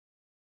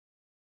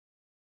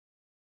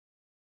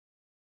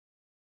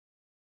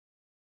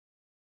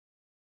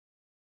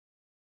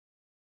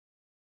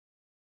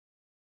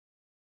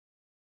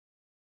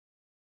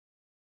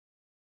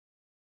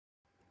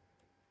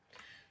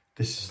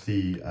This is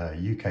the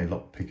UK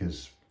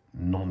Lockpickers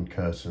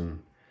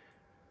non-curtain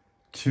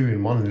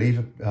 2-in-1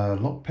 lever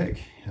lockpick.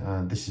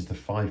 This is the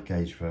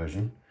 5-gauge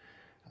version,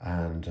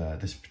 and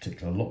this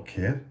particular lock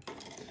here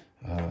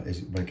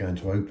we're going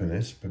to open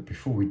it. But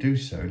before we do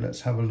so,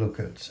 let's have a look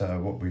at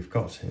what we've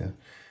got here.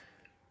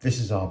 This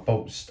is our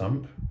bolt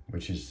stump,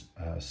 which is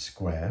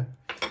square,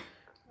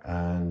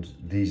 and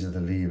these are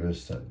the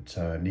levers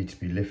that need to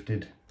be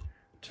lifted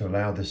to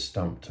allow this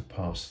stump to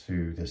pass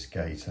through this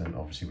gate and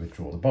obviously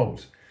withdraw the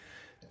bolt.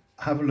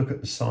 Have a look at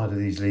the side of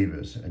these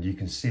levers and you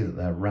can see that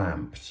they're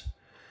ramped,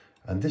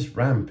 and this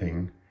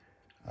ramping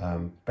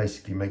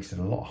basically makes it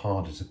a lot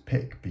harder to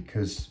pick,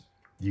 because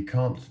you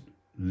can't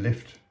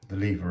lift the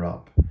lever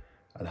up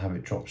and have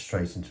it drop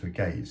straight into a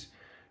gate.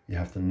 You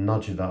have to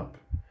nudge it up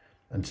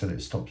until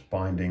it stops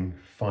binding,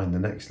 find the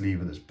next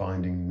lever that's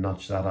binding,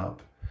 nudge that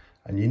up,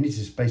 and you need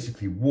to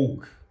basically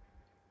walk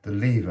the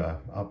lever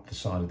up the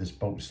side of this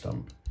bolt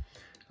stump.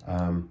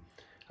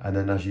 And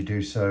then as you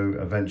do so,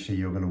 eventually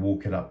you're going to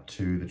walk it up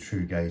to the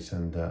true gate,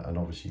 and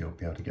obviously you'll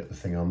be able to get the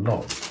thing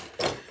unlocked.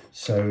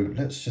 So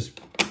let's just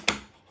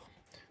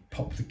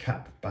pop the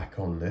cap back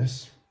on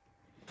this,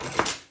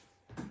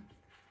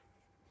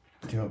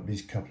 do up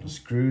these couple of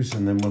screws,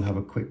 and then we'll have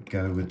a quick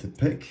go with the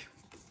pick.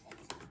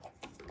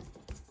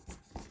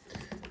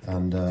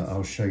 And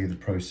I'll show you the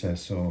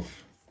process of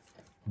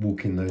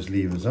walking those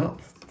levers up.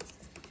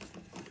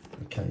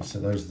 Okay, so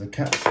those are the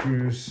cap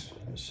screws.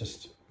 Let's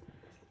just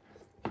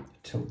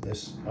tilt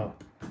this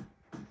up.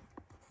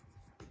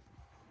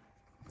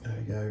 There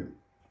we go.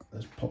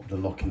 Let's pop the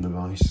locking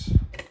device.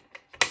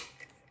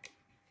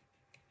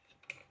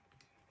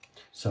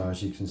 So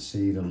as you can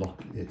see, the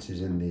lock, it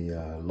is in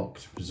the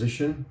locked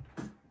position.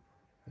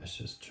 Let's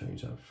just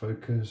change that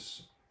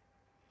focus.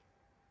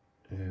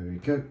 There we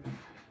go.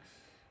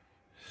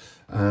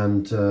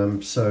 And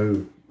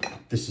so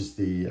this is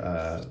the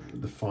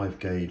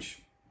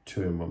 5-gauge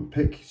 2-in-1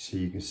 pick. So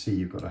you can see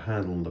you've got a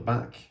handle on the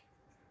back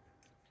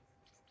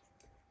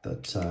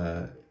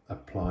that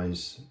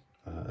applies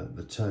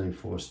the turning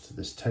force to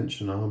this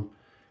tension arm,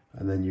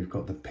 and then you've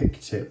got the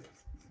pick tip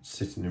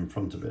sitting in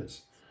front of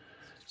it.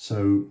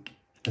 So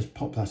let's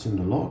pop that in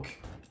the lock.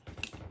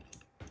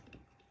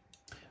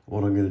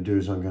 What I'm going to do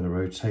is I'm going to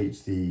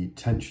rotate the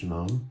tension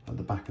arm at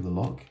the back of the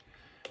lock,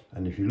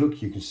 and if you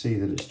look, you can see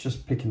that it's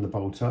just picking the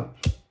bolt up,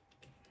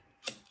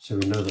 so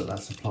we know that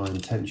that's applying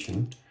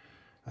tension.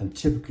 And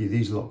typically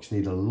these locks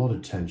need a lot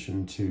of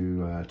tension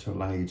to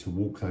allow you to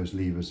walk those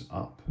levers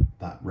up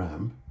that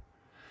ramp.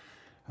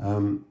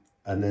 And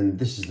then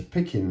this is the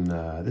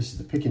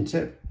picking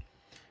tip.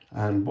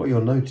 And what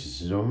you'll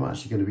notice is I'm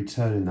actually going to be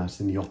turning that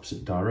in the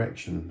opposite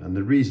direction. And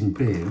the reason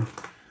being,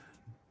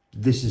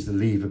 this is the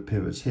lever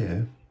pivot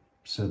here.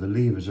 So the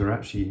levers are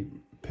actually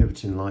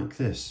pivoting like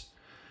this.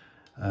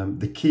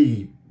 The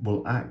key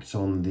will act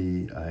on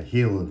the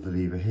heel of the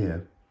lever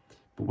here.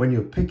 But when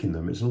you're picking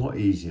them, it's a lot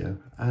easier,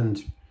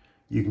 and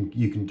you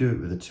can do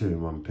it with a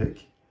 2-in-1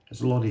 pick.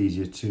 It's a lot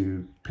easier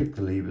to pick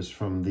the levers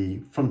from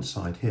the front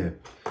side here.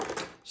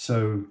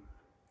 So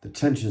the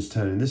tension's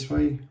turning this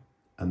way,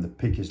 and the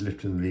pick is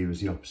lifting the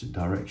levers the opposite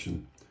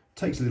direction. It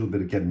takes a little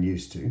bit of getting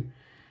used to,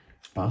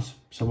 but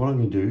so what I'm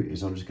going to do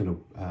is I'm just going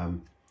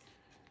to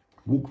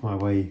walk my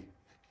way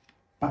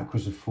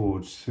backwards and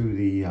forwards through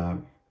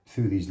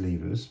these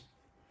levers,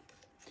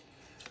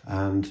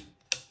 and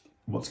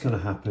what's going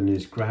to happen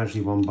is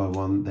gradually, one by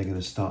one, they're going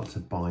to start to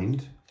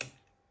bind.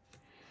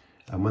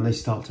 And when they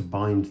start to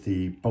bind,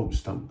 the bolt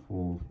stump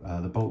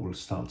the bolt will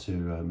start to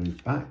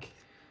move back,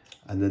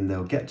 and then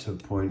they'll get to a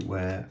point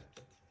where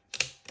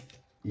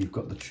you've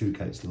got the true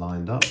gates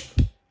lined up,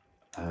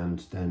 and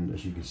then,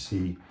 as you can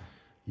see,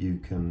 you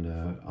can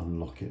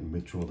unlock it and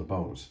withdraw the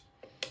bolts.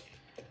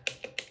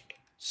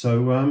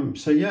 So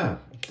so yeah,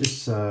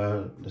 this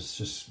let's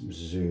just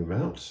zoom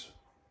out.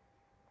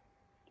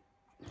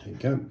 There you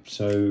go.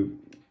 So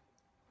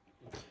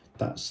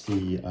that's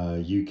the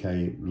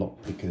UK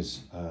Lockpickers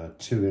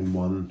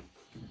 2-in-1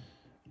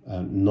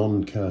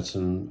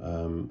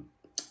 non-curtain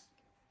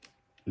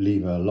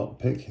lever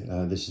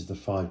lockpick. This is the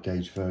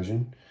 5-gauge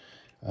version,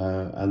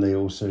 and they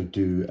also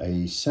do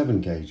a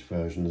 7-gauge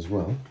version as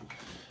well,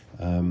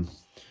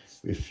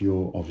 if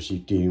you're obviously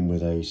dealing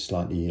with a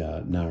slightly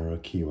narrower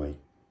keyway.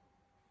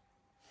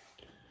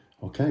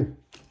 Okay,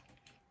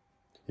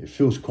 it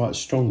feels quite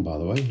strong, by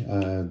the way.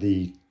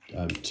 The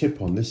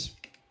tip on this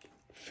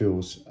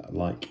feels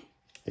like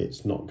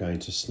it's not going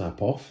to snap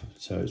off,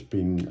 so it's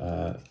been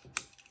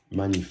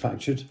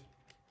manufactured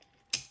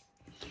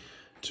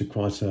to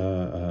quite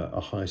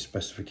a high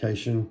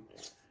specification,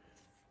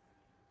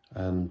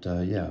 and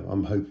yeah,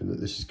 I'm hoping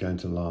that this is going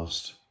to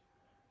last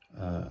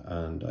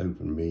and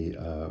open me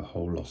a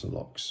whole lot of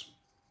locks.